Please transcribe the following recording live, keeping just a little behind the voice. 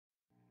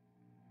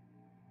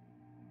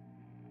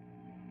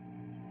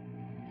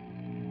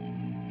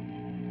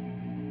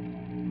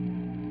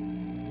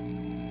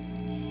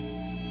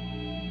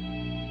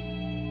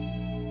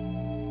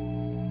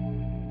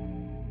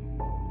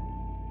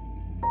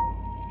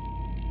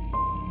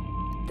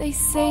They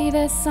say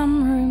there's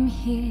some room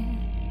here,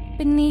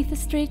 beneath the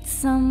street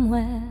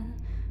somewhere,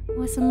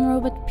 where some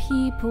robot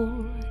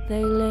people,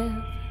 they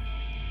live.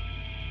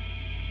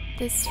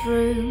 This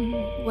room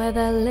where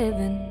they're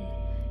living,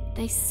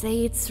 they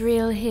say it's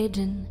real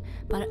hidden,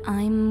 but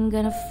I'm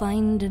gonna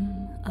find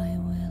them, I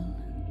will.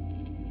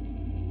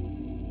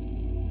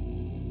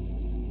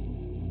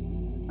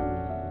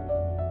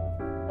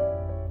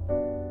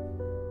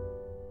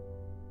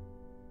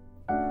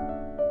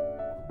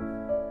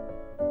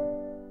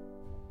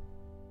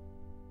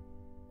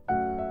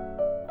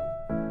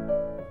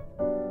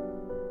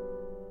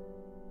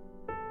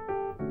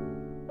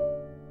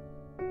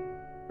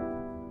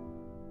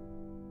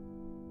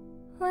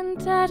 When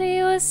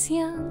Daddy was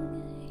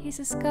young, he's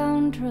a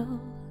scoundrel,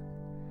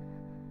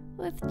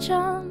 with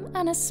charm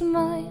and a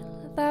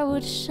smile that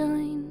would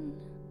shine,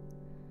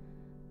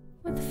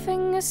 with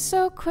fingers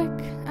so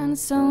quick and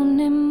so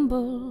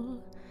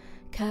nimble,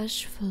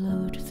 cash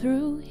flowed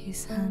through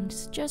his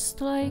hands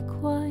just like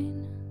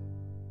wine.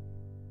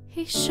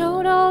 He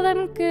showed all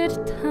them good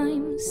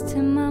times to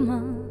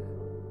Mama.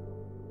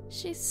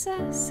 She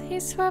says he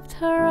swept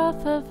her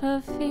off of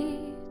her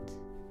feet.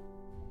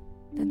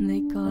 Then they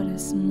got a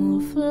small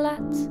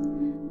flat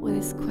with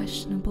his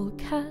questionable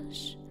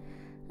cash,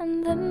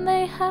 and then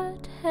they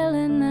had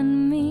Helen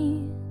and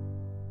me.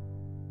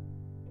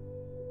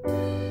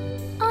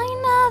 I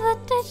never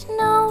did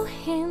know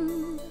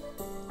him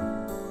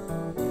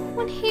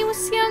when he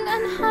was young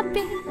and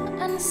happy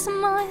and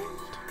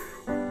smiled.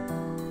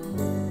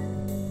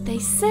 They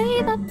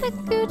say that the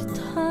good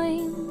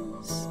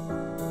times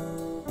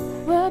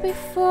were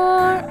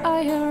before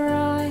I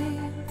arrived.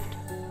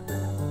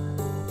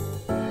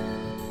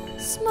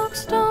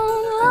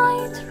 Smokestone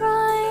light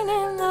rain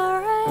in the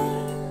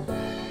rain.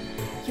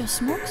 Your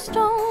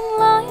smokestone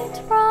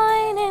light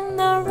rain in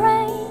the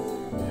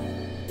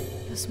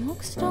rain. Your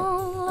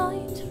smokestone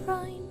light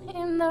rain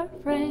in the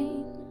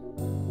rain.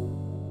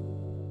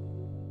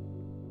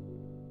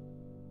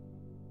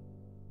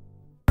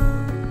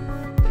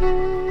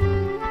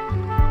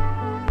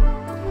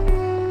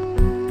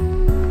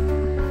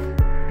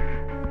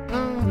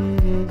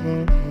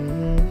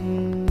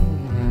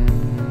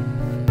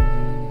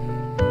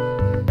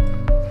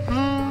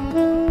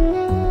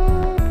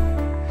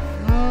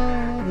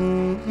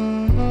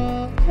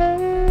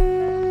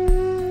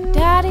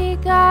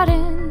 Got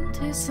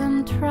into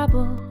some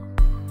trouble,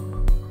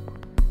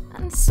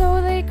 and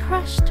so they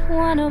crushed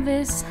one of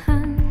his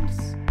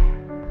hands.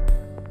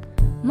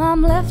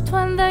 Mom left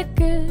when the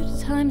good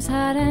times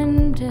had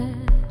ended,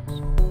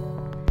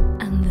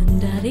 and then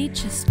Daddy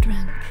just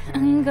drank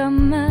and got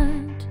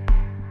mad.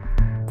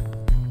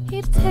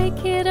 He'd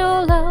take it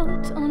all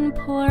out on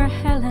poor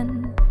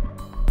Helen.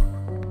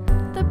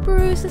 The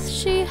bruises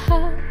she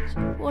had,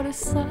 what a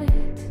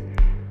sight.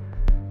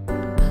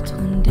 But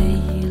one day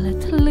he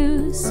let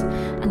loose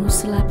and was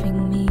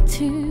slapping me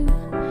too,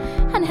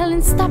 and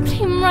Helen stabbed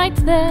him right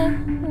there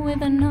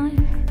with a knife.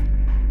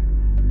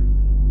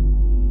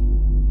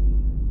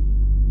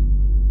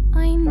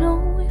 I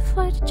know if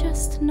I'd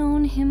just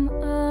known him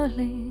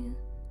early,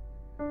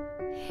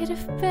 he'd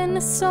have been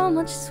so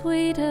much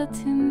sweeter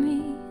to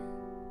me.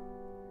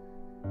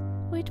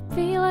 We'd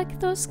be like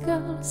those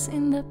girls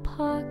in the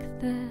park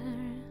there,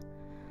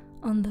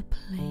 on the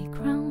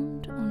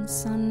playground on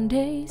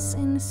Sundays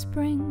in the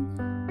spring,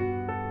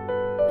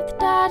 with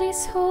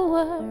daddies who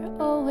were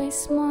always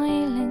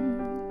smiling,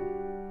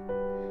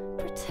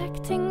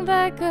 protecting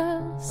their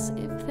girls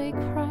if they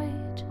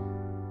cried,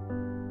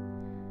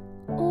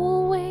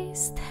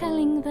 always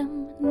telling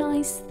them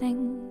nice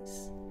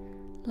things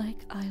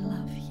like I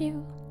love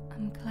you,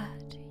 I'm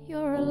glad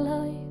you're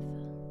alive.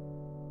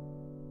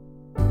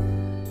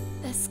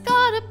 There's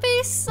gotta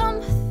be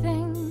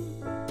something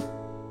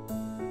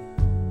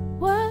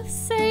worth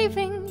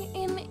saving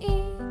in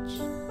each.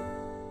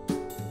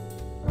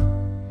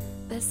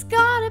 There's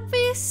gotta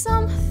be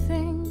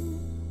something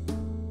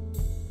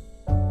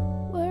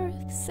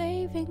worth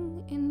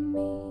saving in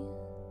me.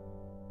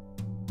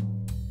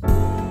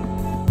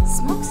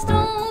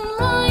 Smokestone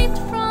light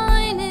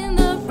rain in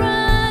the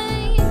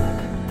rain.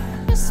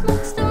 Your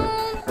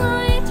smokestone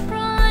light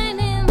rain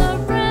in the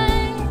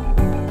rain.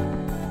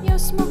 Your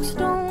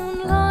smokestone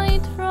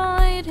light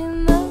right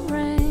in the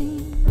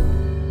rain.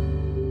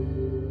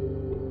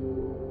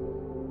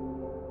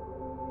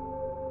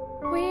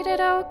 We did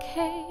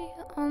okay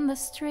on the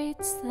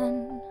streets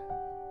then.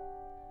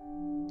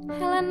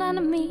 Helen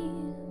and me,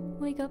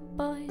 we got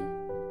by,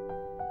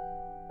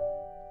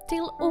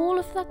 till all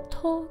of that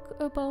talk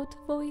about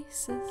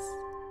voices,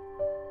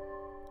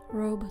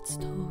 robots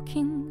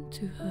talking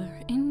to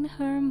her in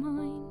her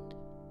mind.